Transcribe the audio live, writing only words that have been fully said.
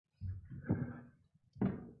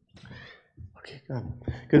Okay,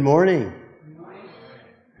 good morning.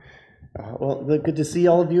 Good to see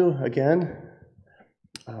all of you again.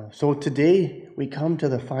 So today we come to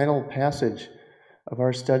the final passage of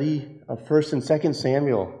our study of 1st and 2nd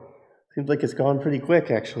Samuel. Seems like it's gone pretty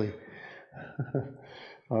quick, actually.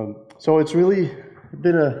 So it's really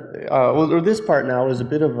been this part now is a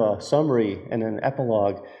bit of a summary and an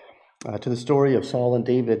epilogue to the story of Saul and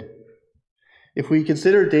David. If we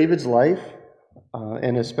consider David's life,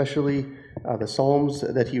 and especially the Psalms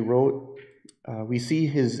that he wrote, we see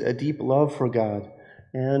his deep love for God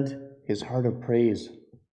and his heart of praise.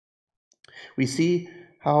 We see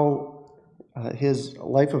how his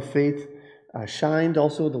life of faith shined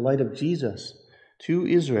also the light of Jesus to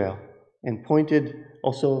Israel and pointed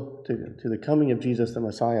also to the coming of Jesus the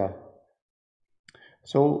Messiah.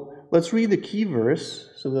 So let's read the key verse.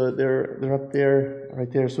 So they're up there,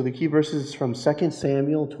 right there. So the key verse is from 2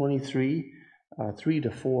 Samuel 23, 3 to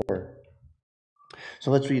 4.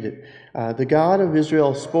 So let's read it. The God of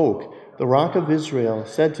Israel spoke. The Rock of Israel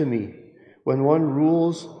said to me, when one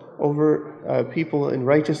rules over people in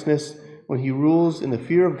righteousness, when he rules in the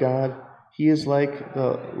fear of God, he is like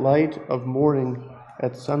the light of morning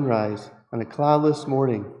at sunrise on a cloudless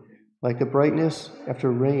morning, like the brightness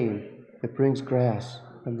after rain that brings grass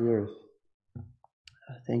from the earth.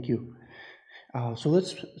 Thank you. So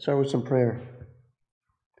let's start with some prayer.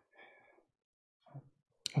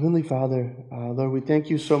 Heavenly Father, Lord, we thank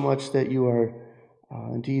you so much that you are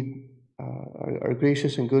indeed our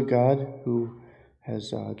gracious and good God who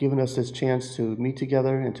has given us this chance to meet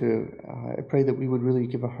together and to I pray that we would really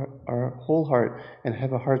give our whole heart and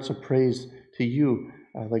have a hearts of praise to you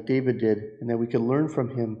like David did, and that we can learn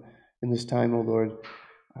from him in this time, O Lord.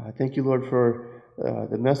 Thank you, Lord, for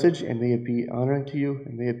the message, and may it be honoring to you,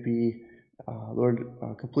 and may it be, Lord,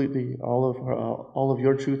 completely all of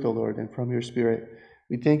your truth, O Lord, and from your Spirit.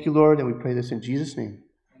 We thank you, Lord, and we pray this in Jesus' name.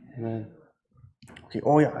 Amen. Okay,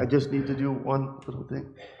 oh yeah, I just need to do one little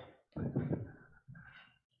thing.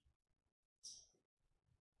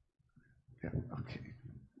 Yeah, okay.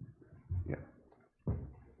 Yeah.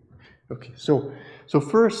 Okay, so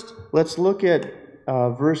first, let's look at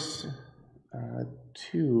verse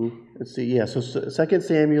 2. Let's see, yeah, so 2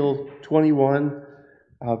 Samuel 21,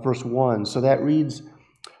 verse 1. So that reads,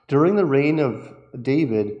 during the reign of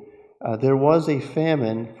David, there was a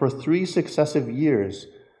famine for 3 successive years.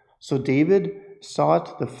 So David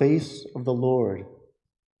sought the face of the Lord.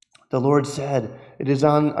 The Lord said, it is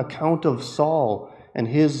on account of Saul and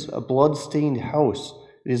his blood-stained house.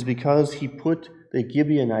 It is because he put the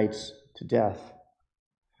Gibeonites to death.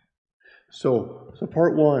 So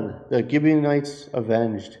part 1, the Gibeonites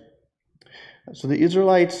avenged. So the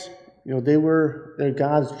Israelites, they're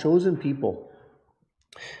God's chosen people.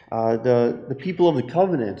 The people of the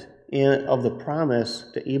covenant and of the promise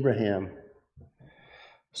to Abraham.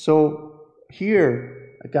 So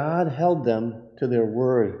here, God held them to their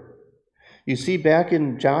word. You see, back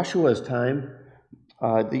in Joshua's time,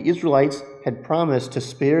 the Israelites had promised to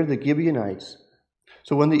spare the Gibeonites.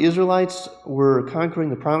 So when the Israelites were conquering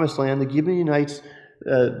the promised land, the Gibeonites,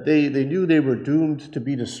 they knew they were doomed to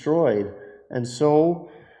be destroyed. And so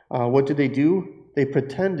what did they do? They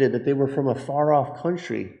pretended that they were from a far-off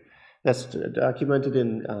country. That's documented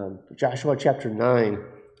in Joshua chapter 9,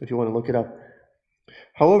 if you want to look it up.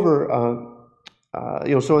 However,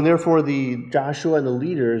 and therefore the Joshua and the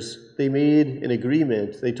leaders, they made an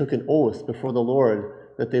agreement. They took an oath before the Lord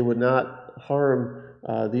that they would not harm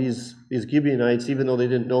these Gibeonites, even though they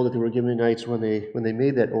didn't know that they were Gibeonites when they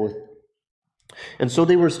made that oath. And so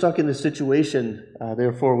they were stuck in this situation,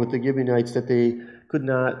 therefore, with the Gibeonites that they could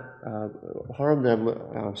not harm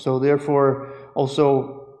them. So therefore,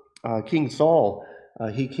 also King Saul,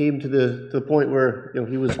 he came to the point where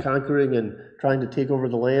he was conquering and trying to take over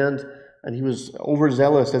the land, and he was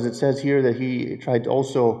overzealous, as it says here, that he tried to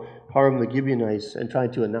also harm the Gibeonites and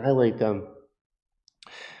tried to annihilate them.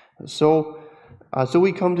 So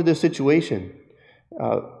we come to this situation.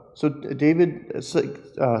 So David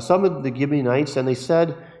summoned the Gibeonites, and they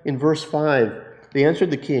said in verse 5, they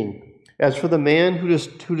answered the king, as for the man who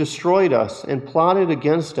destroyed us and plotted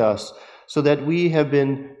against us, so that we have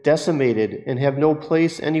been decimated and have no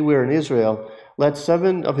place anywhere in Israel, let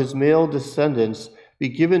 7 of his male descendants be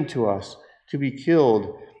given to us to be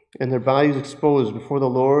killed, and their bodies exposed before the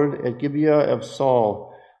Lord at Gibeah of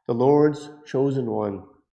Saul, the Lord's chosen one.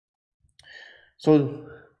 So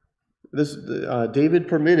this David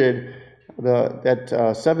permitted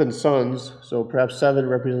that 7 sons, so perhaps 7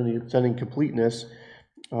 representing completeness,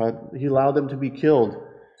 he allowed them to be killed.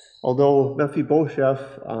 Although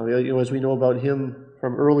Mephibosheth, as we know about him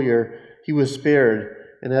from earlier, he was spared,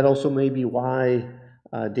 and that also may be why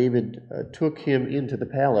David took him into the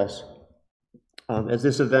palace. As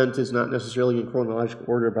this event is not necessarily in chronological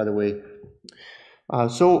order, by the way.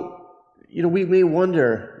 We may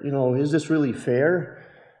wonder, is this really fair?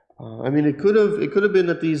 It could have been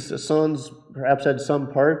that these sons perhaps had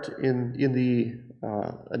some part in the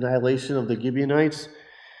annihilation of the Gibeonites,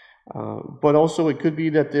 but also it could be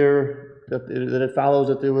that it follows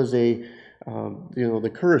that there was the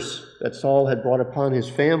curse that Saul had brought upon his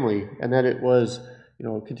family, and that it was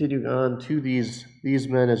continuing on to these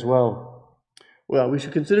men as well. Well, we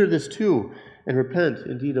should consider this too, and repent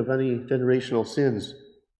indeed of any generational sins.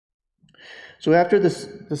 So after the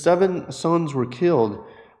 7 sons were killed,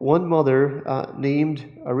 one mother named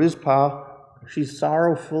Rizpah, she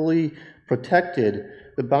sorrowfully protected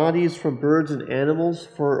the bodies from birds and animals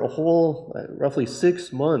for a whole roughly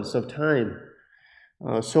 6 months of time.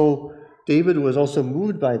 So David was also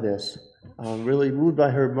moved by this, really moved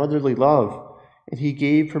by her motherly love, and he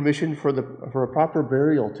gave permission for a proper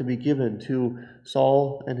burial to be given to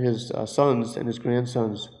Saul and his sons and his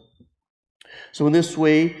grandsons. So in this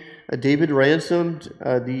way, David ransomed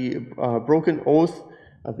the broken oath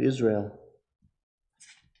of Israel.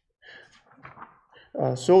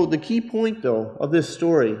 So the key point, though, of this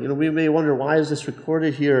story, we may wonder, why is this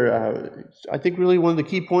recorded here? I think really one of the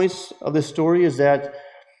key points of this story is that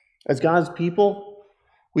as God's people,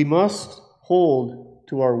 we must hold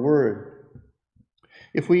to our word.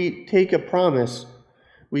 If we take a promise,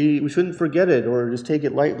 we shouldn't forget it or just take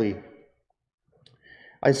it lightly.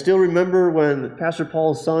 I still remember when Pastor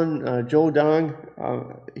Paul's son, Joe Dong,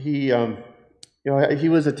 he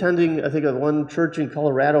was attending, I think, one church in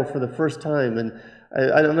Colorado for the first time, and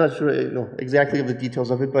I'm not sure exactly of the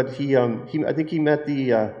details of it, but I think he met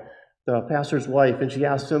the pastor's wife, and she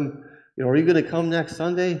asked him, are you going to come next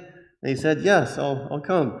Sunday? And he said, yes, I'll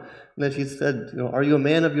come. And then she said, are you a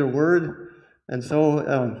man of your word? And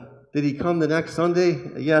so, did he come the next Sunday?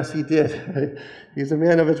 Yes, he did. He's a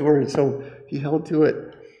man of his word, so he held to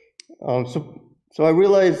it. So I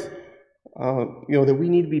realize, that we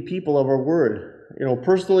need to be people of our word.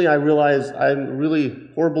 Personally, I realize I'm a really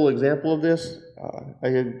horrible example of this. I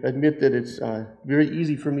admit that it's very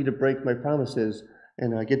easy for me to break my promises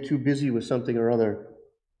and get too busy with something or other.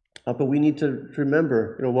 But we need to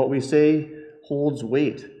remember, what we say holds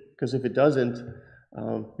weight. Because if it doesn't,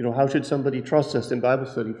 how should somebody trust us in Bible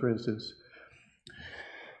study, for instance?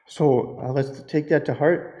 So let's take that to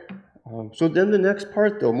heart. So then the next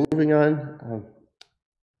part, though, moving on,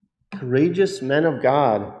 courageous men of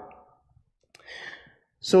God.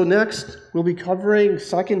 So next, we'll be covering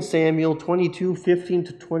 2 Samuel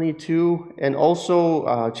 22:15-22, and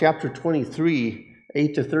also chapter 23,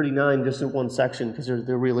 8-39, just in one section, because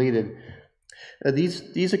they're related.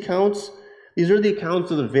 These accounts, these are the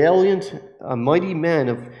accounts of the valiant, mighty men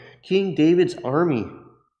of King David's army.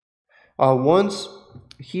 Once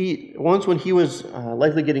when he was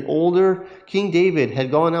likely getting older, King David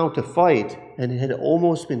had gone out to fight and had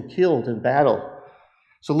almost been killed in battle.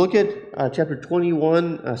 So look at chapter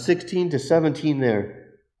 21, 16-17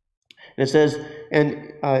 there. And it says,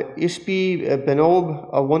 and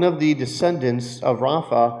Ishbi-Benob, one of the descendants of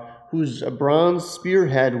Rapha, whose bronze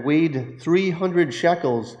spearhead weighed 300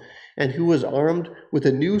 shekels, and who was armed with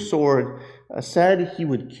a new sword, said he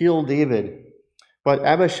would kill David. But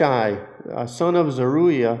Abishai, son of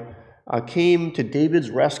Zeruiah, came to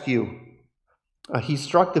David's rescue. He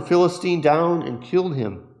struck the Philistine down and killed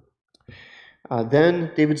him.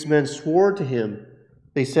 Then David's men swore to him.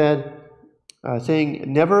 They said, saying,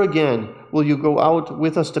 never again will you go out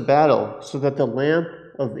with us to battle, so that the lamp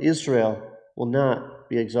of Israel will not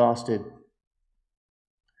be exhausted.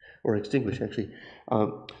 Or extinguished, actually.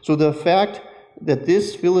 So the fact that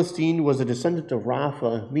this Philistine was a descendant of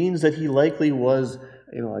Rapha means that he likely was,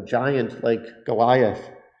 a giant like Goliath.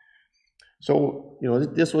 So,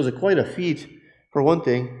 this was quite a feat, for one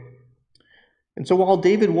thing. And so while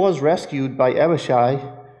David was rescued by Abishai,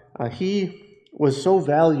 he was so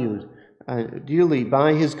valued dearly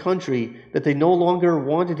by his country that they no longer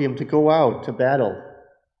wanted him to go out to battle.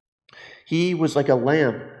 He was like a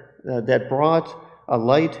lamp that brought a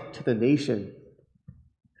light to the nation.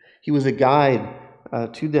 He was a guide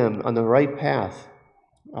to them on the right path,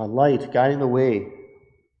 a light guiding the way.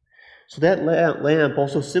 So that lamp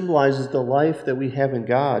also symbolizes the life that we have in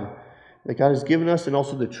God, that God has given us, and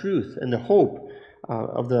also the truth and the hope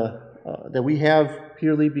that we have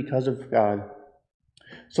purely because of God.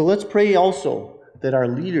 So let's pray also that our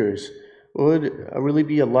leaders would really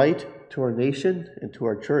be a light to our nation and to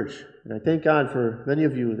our church. And I thank God for many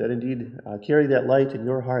of you that indeed carry that light in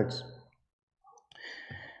your hearts.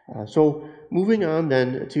 So moving on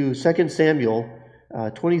then to 2 Samuel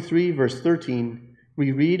 23, verse 13,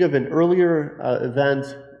 We read of an earlier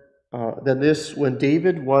event than this when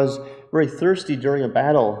David was very thirsty during a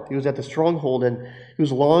battle. He was at the stronghold and he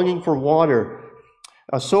was longing for water.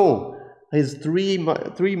 So his three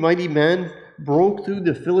mighty men broke through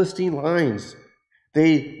the Philistine lines.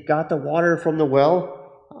 They got the water from the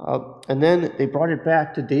well, and then they brought it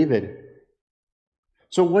back to David.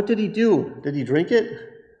 So what did he do? Did he drink it?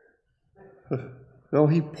 No,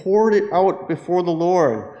 he poured it out before the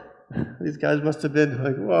Lord. These guys must have been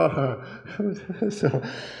like, wow.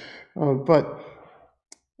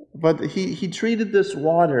 But he treated this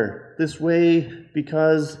water this way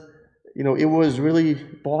because, it was really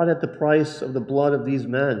bought at the price of the blood of these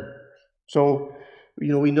men. So,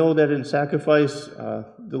 we know that in sacrifice,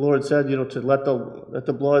 the Lord said, to let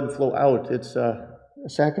the blood flow out. It's a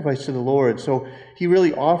sacrifice to the Lord. So he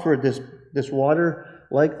really offered this water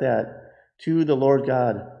like that to the Lord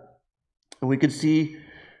God. And we could see,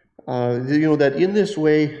 that in this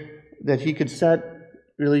way, that he could set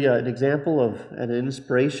really an example of and an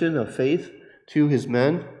inspiration of faith to his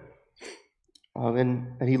men.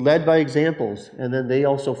 And he led by examples, and then they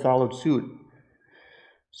also followed suit.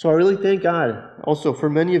 So I really thank God also for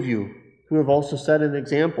many of you who have also set an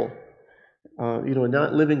example,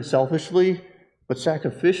 not living selfishly, but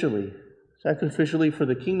sacrificially for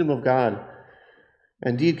the kingdom of God.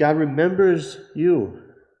 Indeed, God remembers you,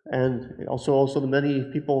 and also the many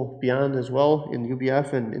people beyond as well in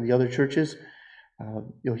UBF and in the other churches.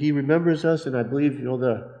 He remembers us, and I believe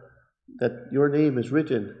that your name is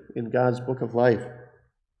written in God's book of life.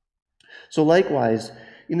 So likewise,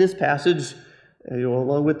 in this passage,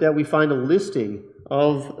 along with that, we find a listing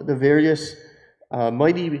of the various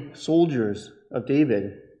mighty soldiers of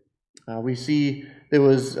David. We see there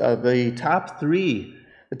was the top three,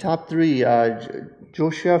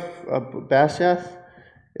 Josheph, Baseth,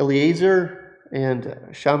 Eleazar, and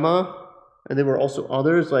Shammah. And there were also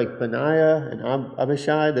others like Benaiah and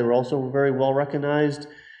Abishai. They were also very well recognized.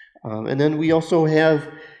 And then we also have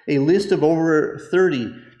a list of over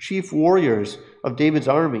 30 chief warriors of David's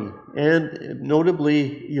army. And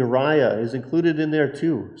notably, Uriah is included in there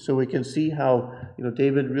too. So we can see how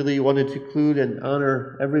David really wanted to include and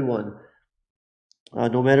honor everyone,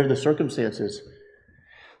 no matter the circumstances.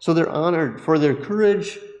 So they're honored for their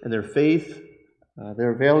courage and their faith,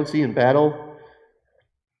 their valiancy in battle.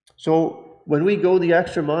 So when we go the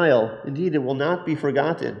extra mile, indeed, it will not be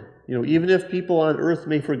forgotten. Even if people on earth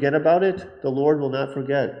may forget about it, the Lord will not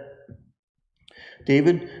forget.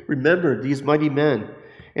 David remembered these mighty men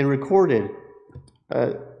and recorded,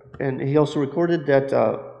 and he also recorded that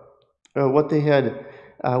what they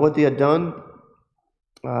had done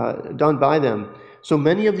by them. So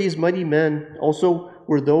many of these mighty men also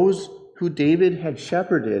were those who David had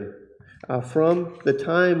shepherded from the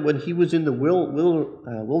time when he was in the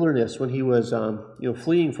wilderness, when he was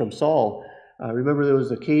fleeing from Saul. Remember, there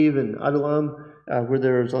was a cave in Adullam where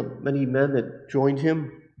there was many men that joined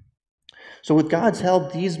him. So with God's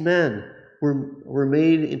help, these men were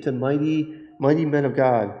made into mighty men of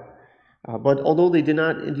God. But although they did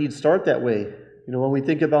not indeed start that way, when we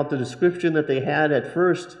think about the description that they had at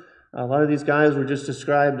first, a lot of these guys were just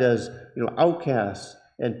described as outcasts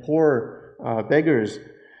and poor beggars.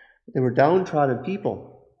 They were downtrodden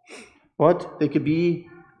people, but they could be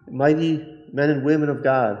mighty men and women of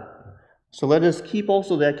God. So let us keep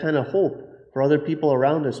also that kind of hope for other people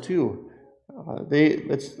around us too.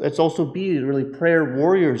 Let's also be really prayer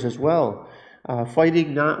warriors as well,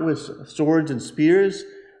 fighting not with swords and spears,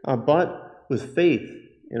 but with faith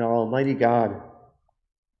in our Almighty God.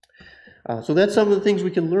 So that's some of the things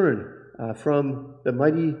we can learn from the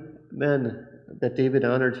mighty men that David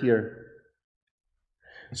honored here.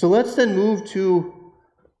 So let's then move to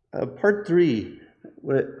part 3,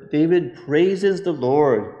 where David praises the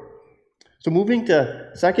Lord. So moving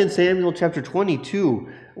to 2 Samuel chapter 22,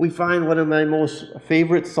 we find one of my most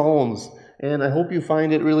favorite psalms, and I hope you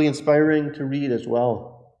find it really inspiring to read as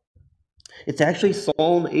well. It's actually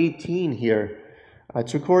Psalm 18 here.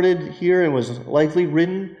 It's recorded here and was likely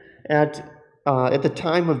written at the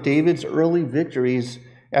time of David's early victories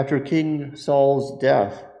after King Saul's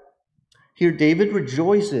death. Here David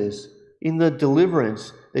rejoices in the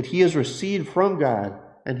deliverance that he has received from God,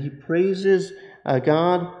 and he praises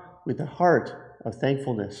God with a heart of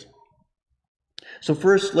thankfulness. So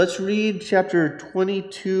first, let's read chapter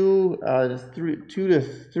 22, 2 to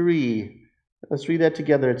 3. Let's read that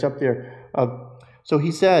together. It's up there. So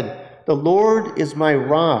he said, "The Lord is my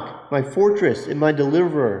rock, my fortress, and my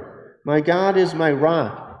deliverer. My God is my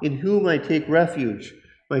rock, in whom I take refuge,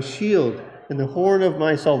 my shield and the horn of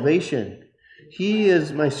my salvation. He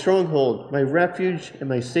is my stronghold, my refuge, and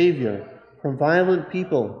my Savior. From violent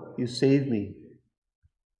people you save me.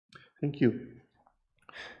 Thank you.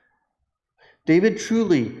 David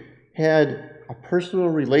truly had a personal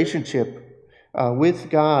relationship with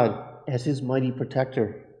God as his mighty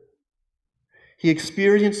protector. He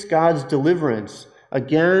experienced God's deliverance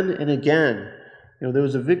again and again. There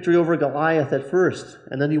was a victory over Goliath at first,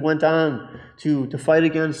 and then he went on to fight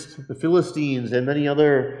against the Philistines and many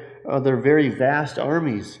other very vast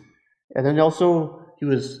armies. And then also he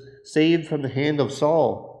was saved from the hand of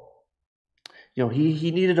Saul.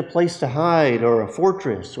 He needed a place to hide, or a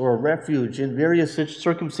fortress, or a refuge in various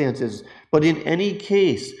circumstances. But in any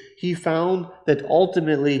case, he found that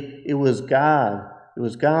ultimately it was God. It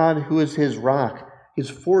was God who was his rock, his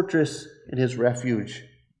fortress, and his refuge.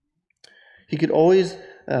 He could always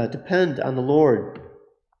depend on the Lord.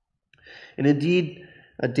 And indeed,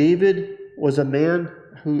 David was a man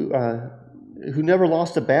who never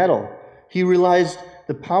lost a battle. He realized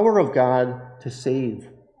the power of God to save.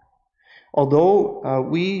 Although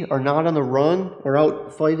we are not on the run or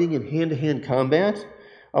out fighting in hand-to-hand combat,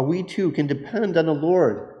 we too can depend on the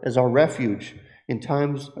Lord as our refuge in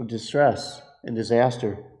times of distress and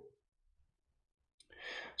disaster.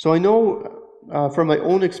 So I know from my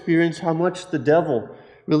own experience how much the devil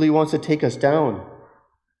really wants to take us down.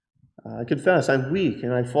 I confess I'm weak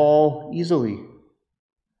and I fall easily.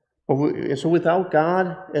 So without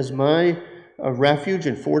God as my refuge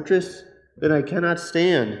and fortress, then I cannot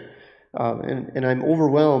stand. And I'm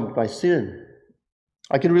overwhelmed by sin.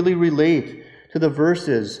 I can really relate to the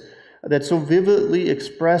verses that so vividly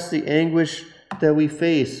express the anguish that we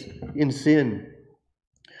face in sin.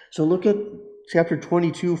 So look at chapter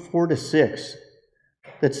 22, 4-6,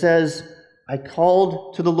 that says, I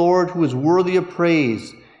called to the Lord who is worthy of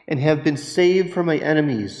praise and have been saved from my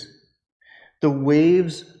enemies. The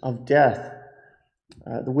waves of death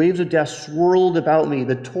swirled about me.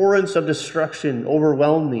 The torrents of destruction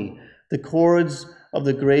overwhelmed me. The cords of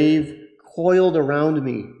the grave coiled around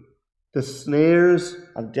me. The snares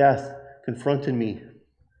of death confronted me.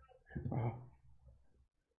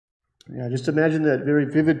 Just imagine that very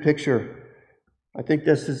vivid picture. I think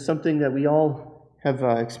this is something that we all have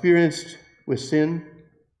experienced with sin.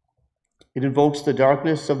 It invokes the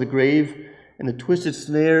darkness of the grave and the twisted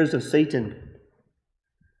snares of Satan.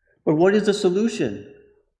 But what is the solution?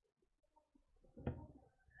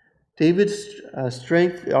 David's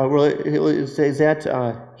strength is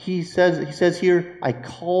that he says here, I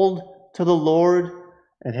called to the Lord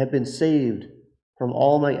and have been saved from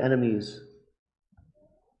all my enemies.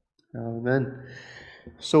 Amen.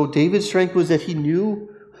 So David's strength was that he knew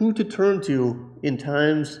who to turn to in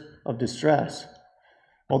times of distress.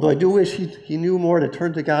 Although I do wish he knew more to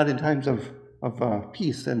turn to God in times of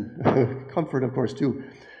peace and comfort, of course, too.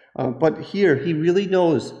 But here, he really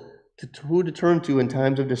knows who to turn to in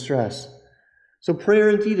times of distress. So prayer,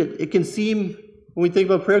 indeed, it can seem, when we think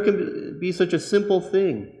about prayer, can be such a simple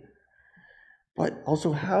thing. But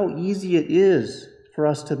also how easy it is for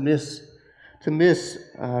us to miss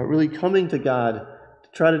really coming to God, to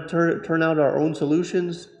try to turn out our own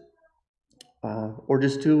solutions, or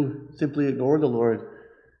just to simply ignore the Lord.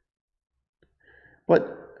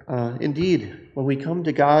 But indeed, when we come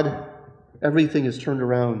to God, everything is turned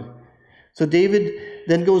around. So David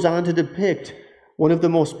then goes on to depict one of the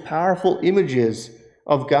most powerful images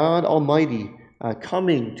of God Almighty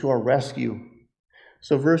coming to our rescue.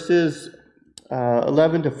 So verses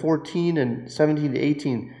 11-14 and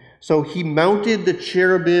 17-18. So he mounted the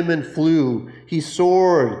cherubim and flew. He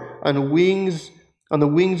soared on the wings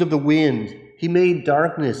of the wind. He made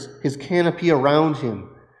darkness his canopy around him,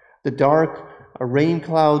 the dark rain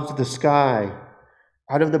clouds of the sky.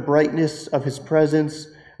 Out of the brightness of his presence,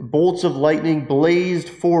 bolts of lightning blazed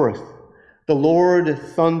forth. The Lord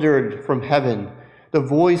thundered from heaven. The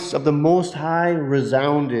voice of the Most High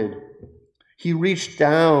resounded. He reached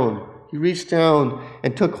down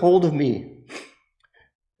and took hold of me.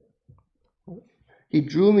 He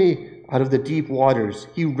drew me out of the deep waters.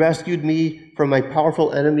 He rescued me from my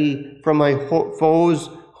powerful enemy, from my foes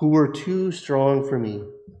who were too strong for me.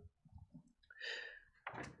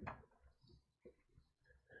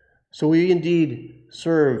 So we indeed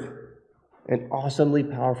serve an awesomely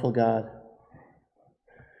powerful God.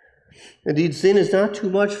 Indeed, sin is not too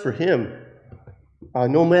much for him.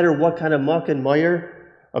 No matter what kind of muck and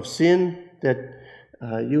mire of sin that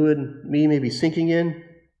you and me may be sinking in,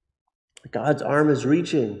 God's arm is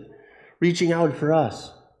reaching out for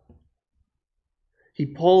us. He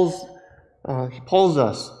pulls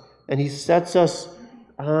us, and he sets us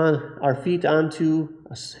on our feet onto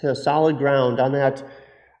a solid ground,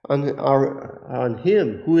 on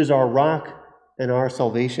him who is our rock and our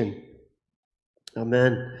salvation.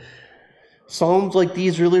 Amen. Psalms like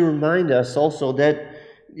these really remind us also that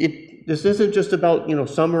this isn't just about,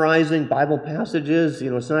 summarizing Bible passages.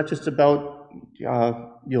 It's not just about,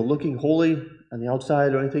 looking holy on the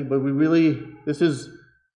outside or anything, but this is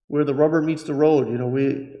where the rubber meets the road.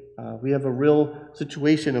 We have a real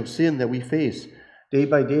situation of sin that we face day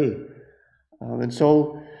by day. And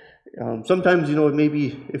so sometimes,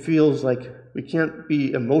 maybe it feels like we can't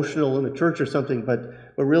be emotional in the church or something, but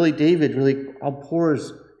really David really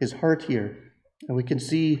outpours his heart here. And we can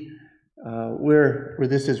see where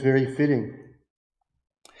this is very fitting.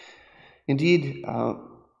 Indeed,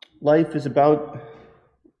 life is about,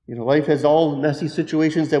 life has all messy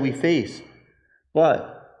situations that we face,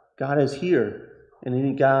 but God is here, and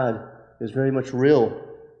in God is very much real,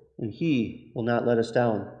 and He will not let us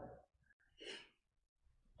down.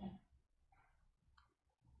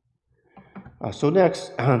 So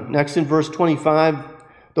next in verse 25,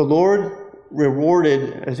 the Lord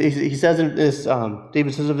rewarded, as he says in this,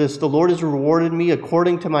 David says of this, the Lord has rewarded me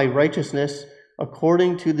according to my righteousness,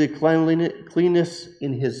 according to the cleanness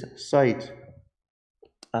in His sight.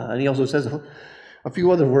 And he also says a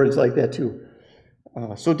few other words like that too.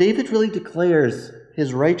 So David really declares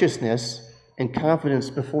his righteousness and confidence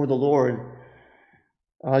before the Lord.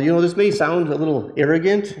 This may sound a little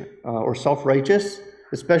arrogant or self-righteous,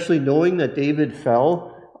 especially knowing that David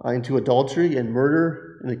fell into adultery and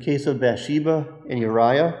murder in the case of Bathsheba and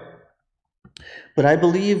Uriah. But I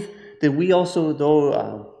believe that we also,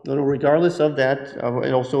 though, regardless of that,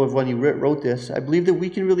 and also of when he wrote this, I believe that we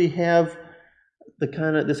can really have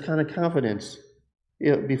this kind of confidence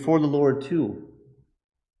before the Lord too.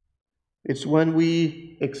 It's when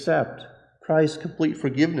we accept Christ's complete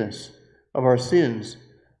forgiveness of our sins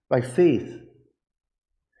by faith,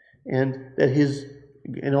 and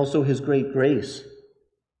also His great grace.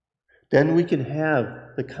 Then we can have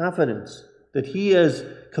the confidence that He has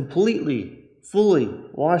completely, fully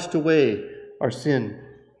washed away our sin.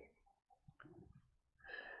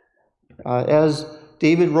 As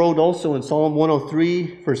David wrote also in Psalm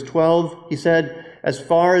 103, verse 12, he said, "As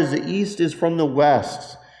far as the east is from the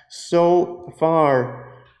west, so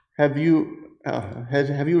far have you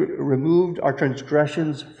removed our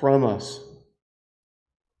transgressions from us."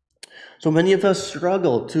 So many of us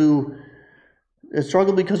struggle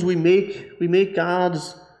because we make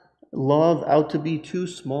God's love out to be too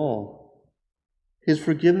small. His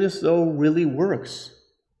forgiveness, though, really works.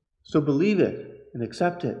 So believe it and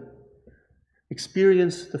accept it.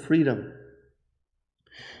 Experience the freedom.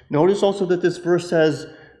 Notice also that this verse says,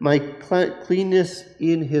 "My cleanness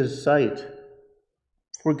in His sight."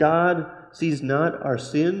 For God sees not our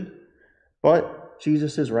sin, but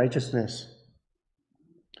Jesus' righteousness.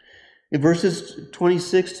 In verses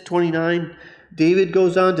 26 to 29, David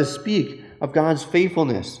goes on to speak of God's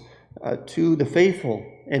faithfulness to the faithful,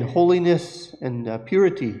 and holiness and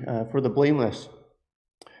purity for the blameless,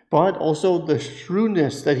 but also the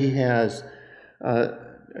shrewdness that He has,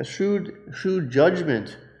 a shrewd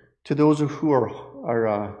judgment to those who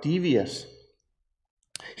are devious.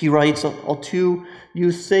 He writes, "Too,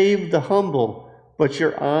 you save the humble, but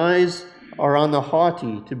your eyes are on the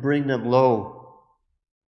haughty to bring them low.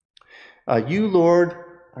 You, Lord,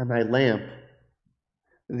 are my lamp.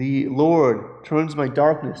 The Lord turns my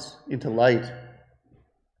darkness into light."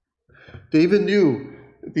 David knew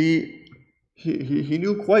he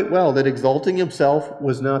knew quite well that exalting himself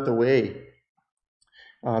was not the way,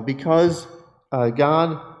 because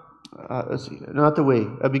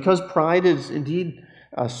pride is indeed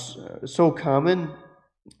so common.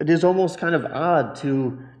 It is almost kind of odd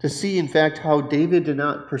to see, in fact, how David did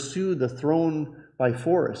not pursue the throne by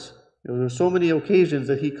force. There's so many occasions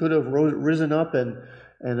that he could have risen up and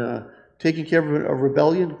taken care of a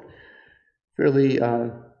rebellion fairly,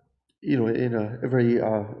 in a very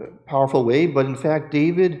powerful way. But in fact,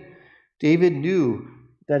 David knew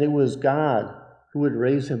that it was God who would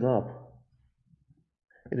raise him up,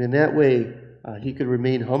 and in that way, he could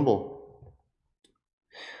remain humble.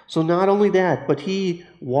 So not only that, but he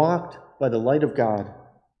walked by the light of God.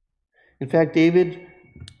 In fact, David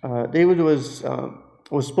was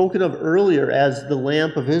spoken of earlier as the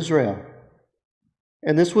lamp of Israel.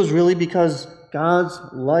 And this was really because God's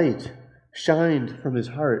light shined from his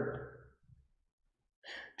heart.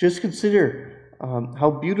 Just consider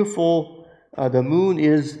how beautiful the moon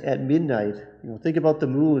is at midnight. Think about the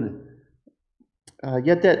moon.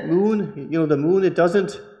 Yet that moon, the moon, it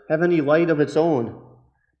doesn't have any light of its own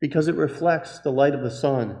because it reflects the light of the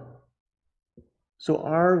sun. So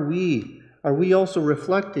are we also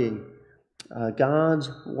reflecting God's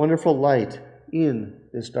wonderful light in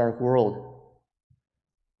this dark world?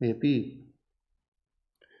 May it be.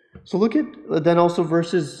 So look at then also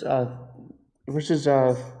verses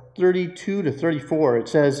 32 to 34. It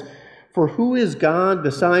says, For who is God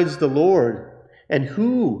besides the Lord? And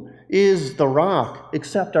who is the rock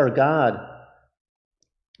except our God?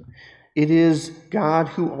 It is God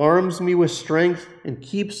who arms me with strength and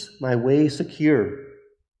keeps my way secure.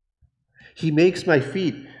 He makes my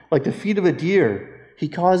feet like the feet of a deer. He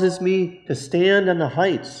causes me to stand on the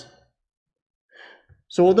heights.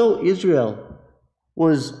 So although Israel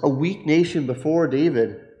was a weak nation before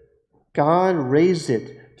David, God raised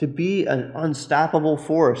it to be an unstoppable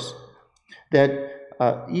force that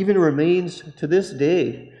even remains to this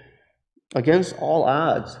day against all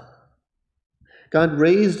odds. God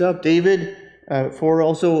raised up David for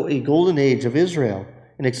also a golden age of Israel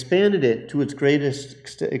and expanded it to its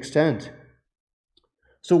greatest extent.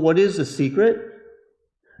 So what is the secret?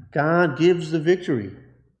 God gives the victory.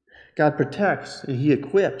 God protects and He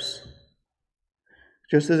equips,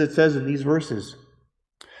 just as it says in these verses.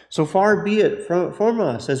 So far be it from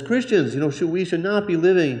us as Christians, we should not be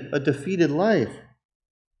living a defeated life.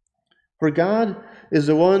 For God is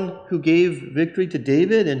the one who gave victory to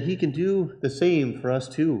David, and He can do the same for us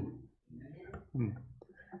too.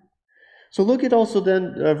 So look at also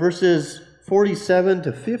then verses 47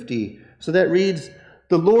 to 50. So that reads,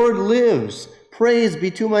 "The Lord lives. Praise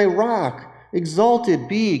be to my rock. Exalted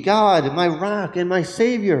be God, my rock and my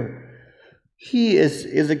Savior. He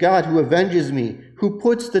is a God who avenges me, who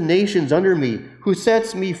puts the nations under me, who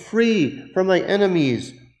sets me free from my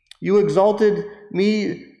enemies. You exalted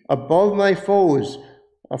me above my foes.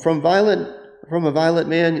 From a violent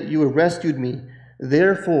man you have rescued me.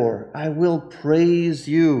 Therefore I will praise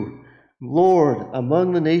you, Lord,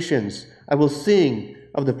 among the nations. I will sing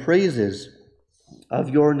of the praises of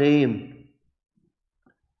your name."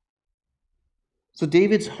 So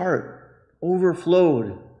David's heart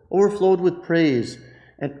overflowed with praise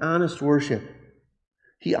and honest worship.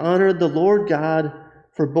 He honored the Lord God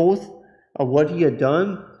for both of what He had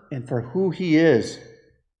done and for who He is.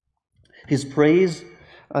 His praise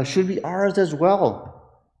should be ours as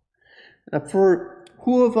well. For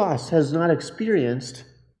who of us has not experienced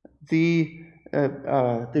the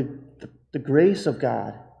grace of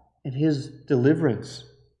God and His deliverance?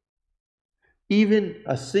 Even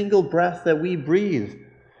a single breath that we breathe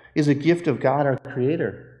is a gift of God, our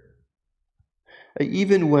Creator.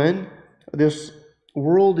 Even when this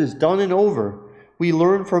world is done and over, we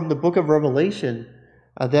learn from the book of Revelation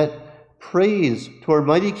that praise to our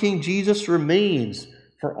mighty King Jesus remains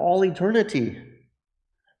for all eternity.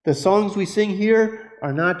 The songs we sing here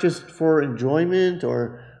are not just for enjoyment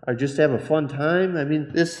or just to have a fun time.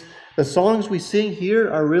 The songs we sing here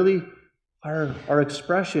are really our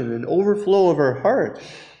expression and overflow of our heart,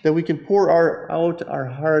 that we can pour out our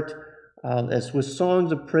heart as with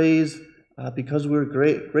songs of praise because we're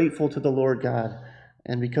grateful to the Lord God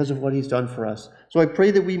and because of what He's done for us. So I pray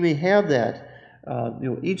that we may have that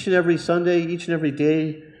each and every Sunday, each and every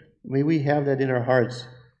day. May we have that in our hearts.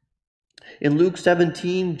 In Luke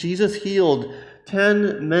 17, Jesus healed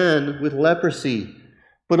 10 men with leprosy,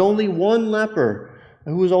 but only one leper,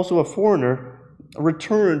 who was also a foreigner,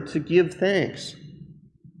 returned to give thanks.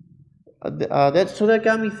 That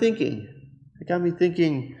got me thinking. It got me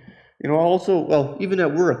thinking, also, even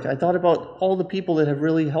at work, I thought about all the people that have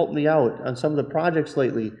really helped me out on some of the projects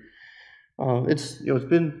lately. It's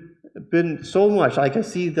been so much. Like I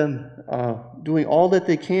see them doing all that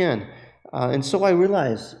they can, and so I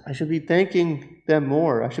realize I should be thanking them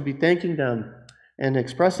more. I should be thanking them and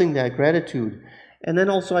expressing that gratitude. And then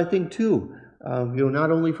also, I think too,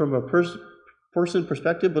 not only from a person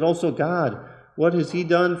perspective, but also God. What has He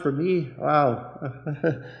done for me? Wow.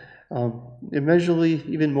 Immeasurably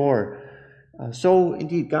even more. So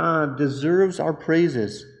indeed, God deserves our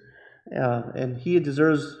praises, and He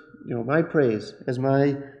deserves my praise as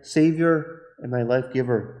my Savior and my life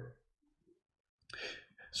giver.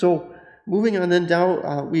 So moving on then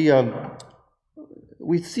down,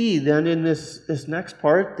 we see then in this next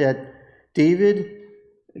part that David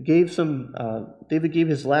gave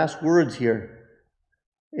his last words here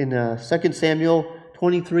in 2 Samuel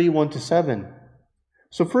 23, 1-7.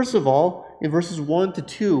 So first of all, in verses 1 to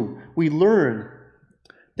 2, we learn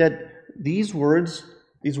that these words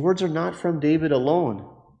are not from David alone.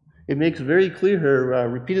 It makes very clear here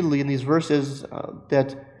repeatedly in these verses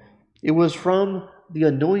that it was from the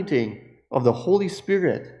anointing of the Holy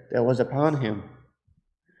Spirit that was upon him.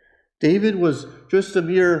 David was just a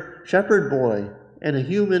mere shepherd boy and a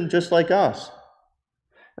human just like us.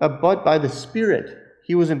 But by the Spirit,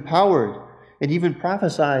 he was empowered and even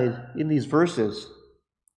prophesied in these verses.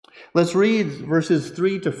 Let's read verses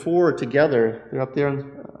 3 to 4 together. They're up there.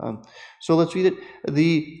 So let's read it.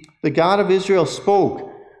 The God of Israel spoke.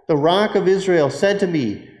 The rock of Israel said to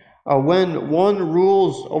me, When one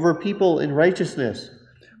rules over people in righteousness,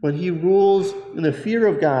 when he rules in the fear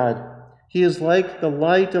of God, he is like the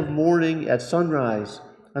light of morning at sunrise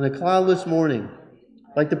on a cloudless morning,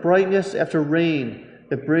 like the brightness after rain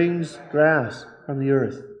that brings grass from the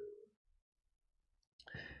earth.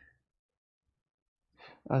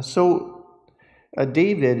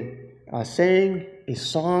 David sang a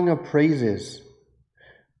song of praises,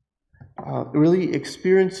 really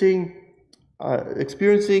experiencing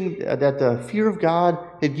that the fear of God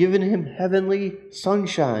had given him heavenly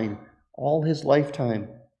sunshine all his lifetime.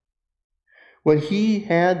 When he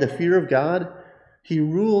had the fear of God, he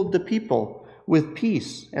ruled the people with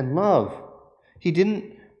peace and love. He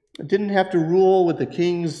didn't have to rule with the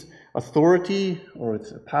king's authority or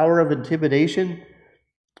with the power of intimidation.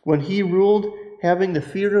 When he ruled, having the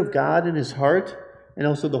fear of God in his heart and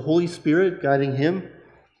also the Holy Spirit guiding him,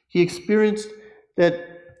 he experienced that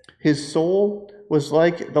his soul was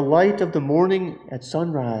like the light of the morning at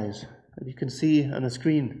sunrise, that you can see on the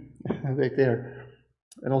screen right there.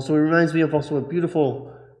 And also it reminds me of also a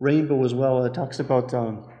beautiful rainbow as well. It talks about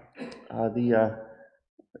after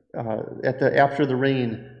the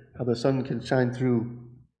rain, how the sun can shine through.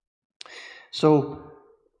 So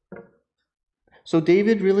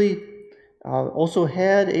David really also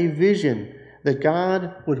had a vision that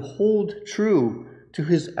God would hold true to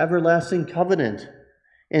his everlasting covenant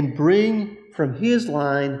and bring from his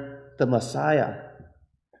line the Messiah,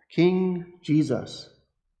 King Jesus.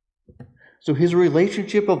 So his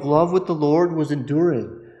relationship of love with the Lord was enduring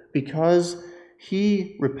because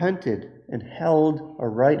he repented and held a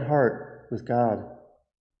right heart with God.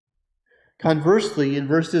 Conversely, in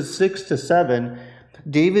verses 6 to 7,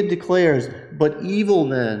 David declares, "But evil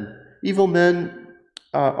men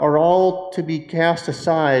are all to be cast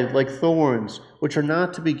aside like thorns, which are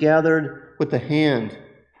not to be gathered with the hand.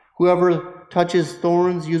 Whoever touches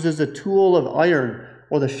thorns uses a tool of iron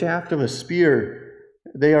or the shaft of a spear.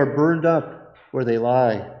 They are burned up where they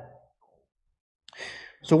lie."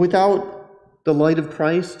 So without the light of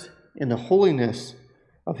Christ and the holiness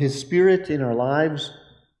of his Spirit in our lives,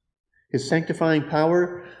 his sanctifying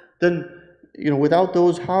power, then, without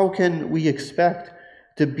those, how can we expect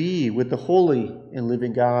to be with the holy and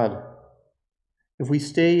living God? If we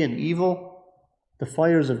stay in evil, the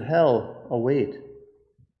fires of hell await.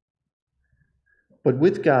 But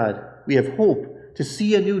with God, we have hope to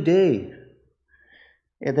see a new day,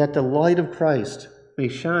 and that the light of Christ may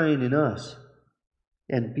shine in us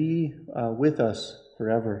and be with us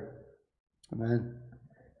forever. Amen.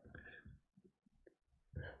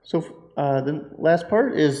 So the last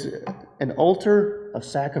part is an altar of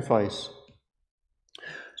sacrifice.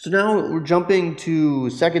 So now we're jumping to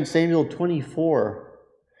 2 Samuel 24.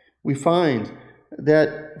 We find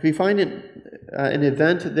an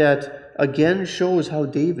event that again shows how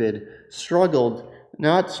David struggled,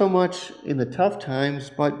 not so much in the tough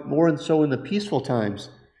times, but more and so in the peaceful times.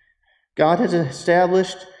 God has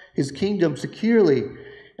established his kingdom securely,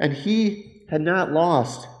 and he had not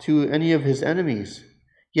lost to any of his enemies.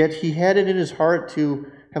 Yet he had it in his heart to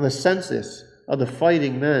have a census of the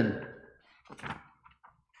fighting men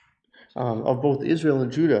of both Israel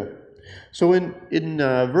and Judah. So in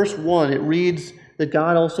verse 1, it reads that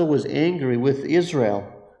God also was angry with Israel.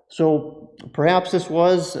 So perhaps this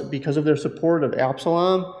was because of their support of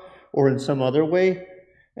Absalom or in some other way.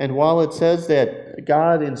 And while it says that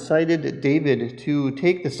God incited David to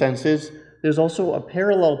take the census, there's also a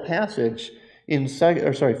parallel passage in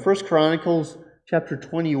 1 Chronicles chapter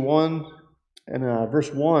 21 and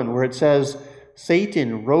verse 1, where it says,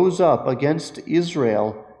 "Satan rose up against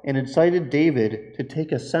Israel and incited David to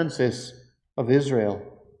take a census of Israel."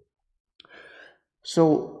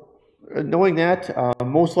 So, knowing that,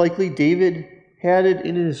 most likely David had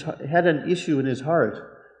an issue in his heart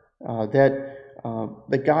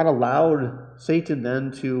that God allowed Satan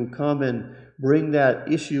then to come and bring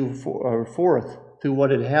that issue forth through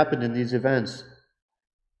what had happened in these events.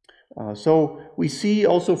 So we see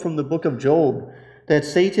also from the book of Job that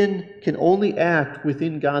Satan can only act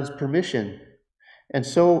within God's permission. And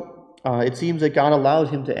so it seems that God allowed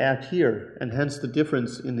him to act here, and hence the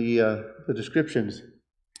difference in the descriptions.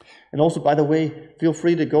 And also, by the way, feel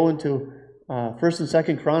free to go into 1st and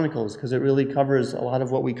 2nd Chronicles, because it really covers a lot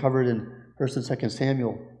of what we covered in 1st and 2nd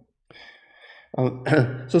Samuel.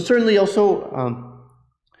 So certainly also,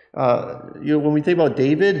 when we think about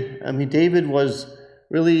David, David was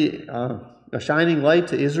really a shining light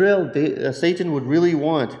to Israel. Satan would really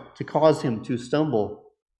want to cause him to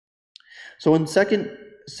stumble. So in 2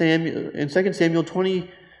 Samuel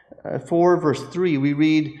 24, verse 3, we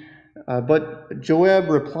read, "But Joab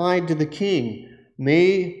replied to the king,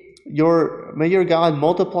 'May may your God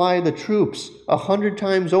multiply the troops 100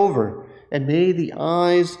 times over, and may the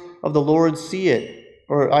eyes of the Lord see it.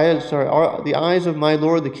 The eyes of my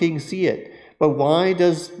Lord the King see it. But why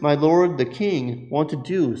does my Lord the King want to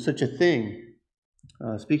do such a thing?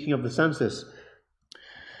 Speaking of the census.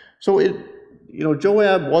 So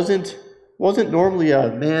Joab wasn't normally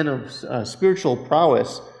a man of spiritual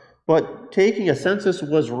prowess, but taking a census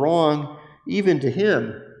was wrong even to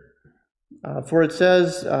him. For it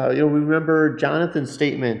says, we remember Jonathan's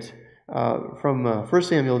statement from 1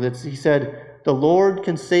 Samuel that he said, "The Lord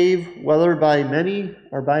can save whether by many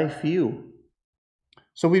or by few."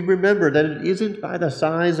 So we remember that it isn't by the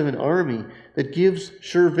size of an army that gives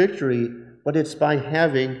sure victory, but it's by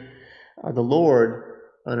having the Lord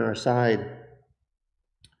on our side.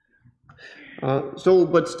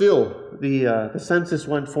 But still, the census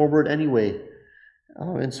went forward anyway.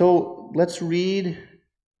 And so let's read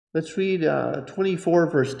 24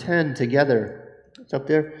 verse 10 together. It's up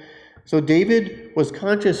there. So David was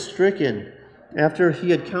conscience-stricken after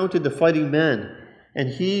he had counted the fighting men, and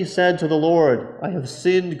he said to the Lord, "I have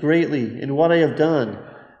sinned greatly in what I have done.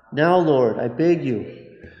 Now, Lord, I beg you,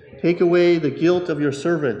 take away the guilt of your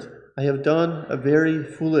servant. I have done a very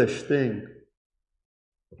foolish thing."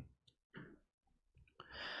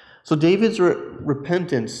 So David's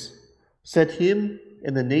repentance set him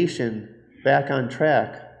and the nation back on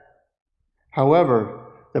track. However,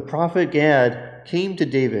 the prophet Gad came to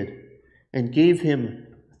David and gave him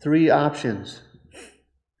 3 options.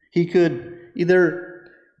 He could either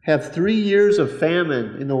have 3 years of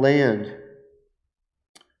famine in the land,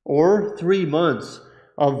 or 3 months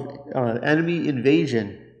of enemy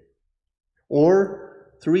invasion,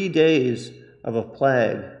 or 3 days of a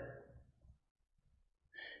plague.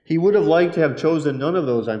 He would have liked to have chosen none of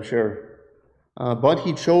those, I'm sure. But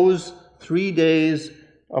he chose 3 days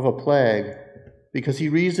of a plague because he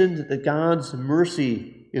reasoned that God's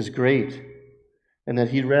mercy is great and that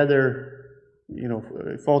he'd rather,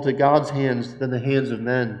 fall to God's hands than the hands of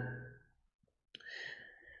men.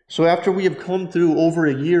 So after we have come through over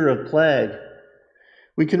a year of plague,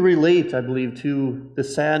 we can relate, I believe, to the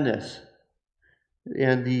sadness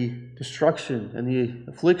and the destruction and the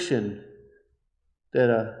affliction that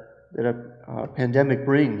a pandemic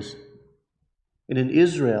brings. And in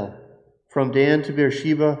Israel, from Dan to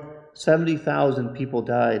Beersheba, 70,000 people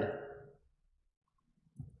died.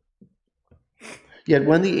 Yet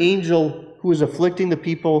when the angel who was afflicting the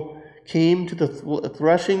people came to the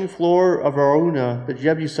threshing floor of Araunah, the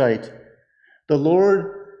Jebusite, the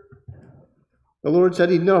Lord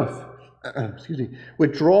said, "Enough.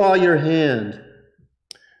 Withdraw your hand."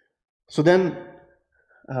 So then,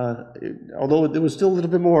 although there was still a little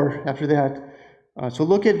bit more after that. So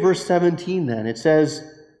look at verse 17 then. It says,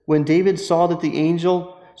 when David saw the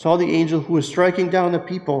angel who was striking down the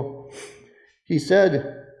people, he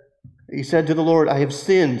said to the Lord, "I have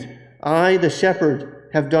sinned. I, the shepherd,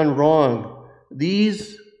 have done wrong.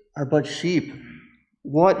 These are but sheep.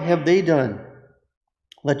 What have they done?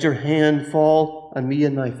 Let your hand fall on me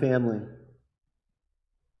and my family."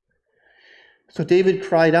 So David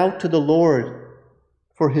cried out to the Lord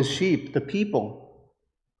for his sheep, the people,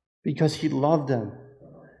 because he loved them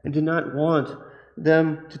and did not want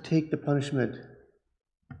them to take the punishment.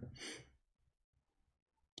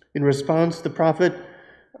 In response, the prophet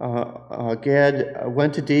Gad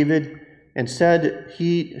went to David and said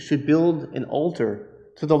he should build an altar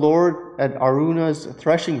to the Lord at Araunah's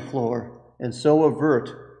threshing floor and so avert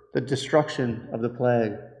the destruction of the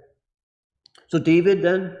plague. So David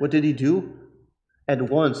then, what did he do? At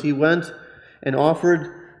once he went and offered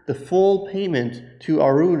the full payment to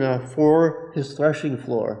Araunah for his threshing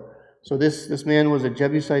floor. So this man was a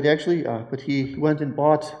Jebusite actually, but he went and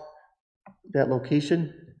bought that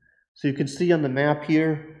location. So you can see on the map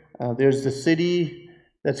here, there's the city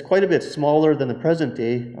that's quite a bit smaller than the present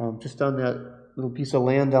day, just on that little piece of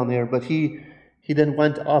land down there. But he then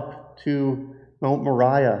went up to Mount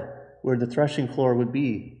Moriah, where the threshing floor would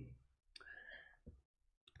be.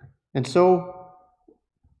 And so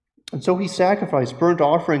he sacrificed burnt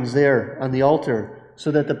offerings there on the altar so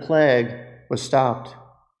that the plague was stopped.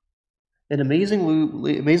 And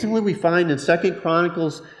amazingly we find in 2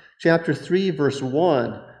 Chronicles chapter 3, verse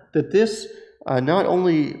 1, that this not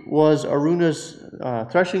only was Araunah's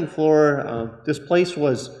threshing floor, this place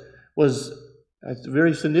was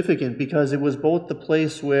very significant because it was both the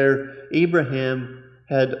place where Abraham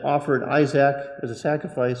had offered Isaac as a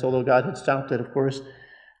sacrifice, although God had stopped it, of course.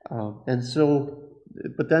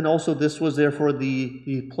 But then also this was therefore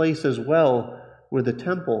the place as well where the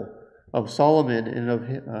temple of Solomon and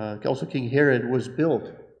of also King Herod was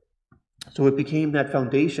built. So it became that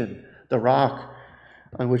foundation, the rock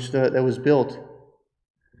on which that was built.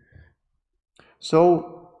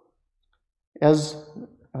 So, as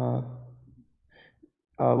and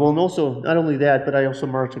also, not only that, but I also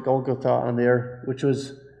marked Golgotha on there, which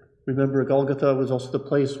was, remember, Golgotha was also the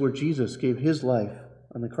place where Jesus gave his life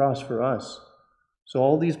on the cross for us. So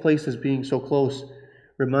all these places being so close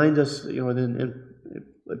remind us, and it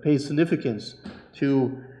pays significance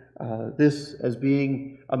to this as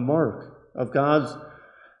being a mark of God's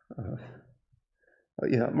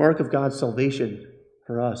salvation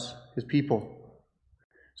for us, his people.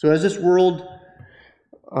 So as this world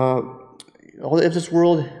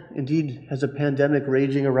indeed has a pandemic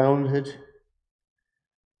raging around it,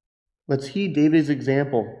 let's heed David's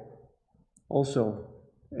example also,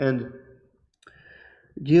 and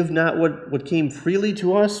give not what came freely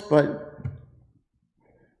to us, but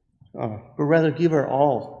rather give our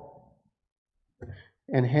all,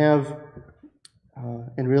 and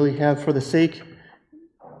really have for the sake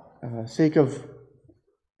of,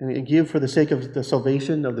 and give for the sake of the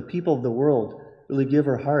salvation of the people of the world. Really give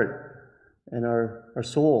our heart and our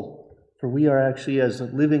soul, for we are actually as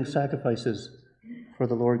living sacrifices for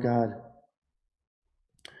the Lord God.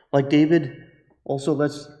 Like David, also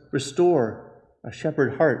let's restore a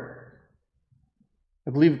shepherd heart.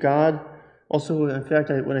 I believe God also, in fact,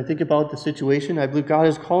 when I think about the situation, I believe God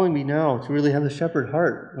is calling me now to really have a shepherd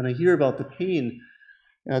heart. When I hear about the pain,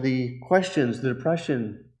 the questions, the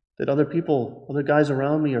depression that other guys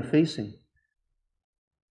around me are facing.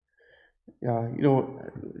 May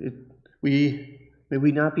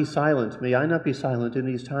we not be silent. May I not be silent in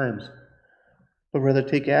these times, but rather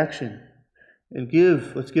take action and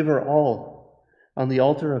let's give our all on the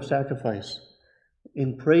altar of sacrifice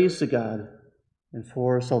in praise to God and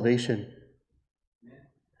for salvation.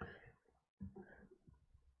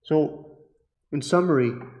 So, in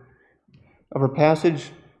summary of our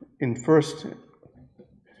passage in First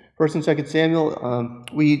and 2 Samuel,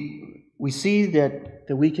 we see that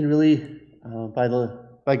we can really,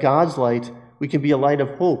 by God's light, we can be a light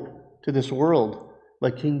of hope to this world,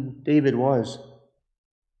 like King David was.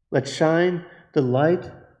 Let's shine the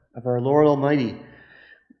light of our Lord Almighty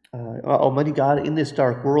God in this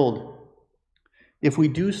dark world. If we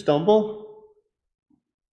do stumble,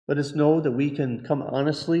 let us know that we can come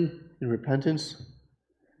honestly in repentance.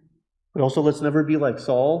 But also let's never be like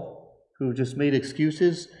Saul, who just made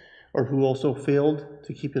excuses, or who also failed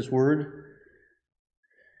to keep his word.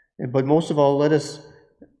 But most of all, let us,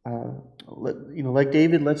 like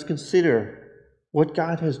David, let's consider what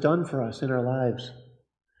God has done for us in our lives,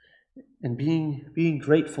 and being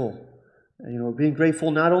grateful. Being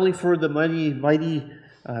grateful not only for the mighty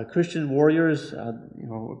Christian warriors,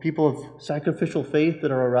 people of sacrificial faith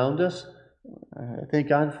that are around us. I thank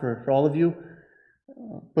God for all of you.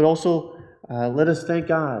 But also, let us thank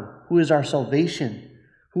God, who is our salvation,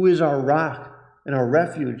 who is our rock and our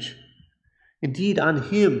refuge. Indeed, on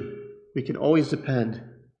him we can always depend,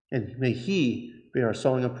 and may he be our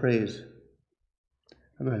song of praise.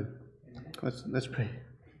 Amen. Let's pray.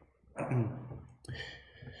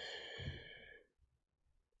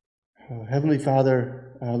 Heavenly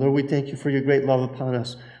Father, Lord, we thank you for your great love upon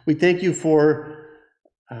us. We thank you for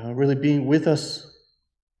really being with us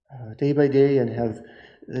day by day, and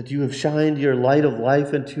that you have shined your light of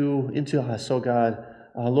life into us, oh God.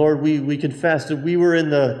 Lord, we confess that we were in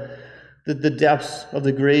the depths of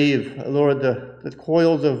the grave. Lord, the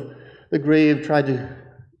coils of the grave tried to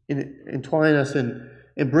entwine us and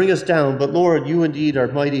bring us down. But Lord, you indeed are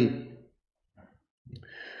mighty.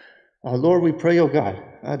 Lord, we pray, oh God,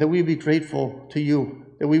 that we be grateful to you,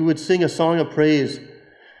 that we would sing a song of praise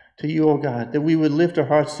to you, oh God, that we would lift our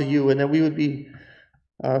hearts to you, and that we would be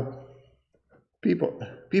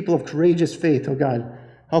people of courageous faith, oh God.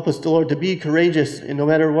 Help us, Lord, to be courageous, and no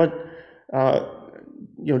matter what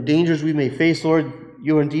dangers we may face, Lord,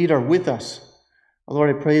 you indeed are with us.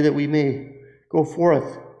 Lord, I pray that we may go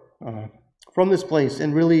forth from this place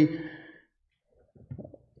and really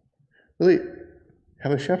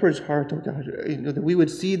have a shepherd's heart, oh God, that we would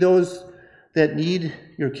see those that need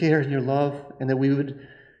your care and your love, and that we would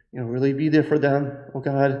really be there for them, oh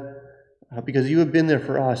God, because you have been there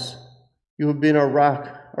for us. You have been our rock,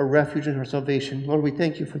 our refuge, and our salvation. Lord, we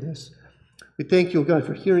thank you for this. We thank you, oh God,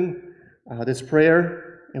 for hearing this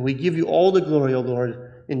prayer, and we give you all the glory, O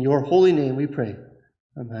Lord. In your holy name we pray.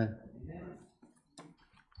 Amen.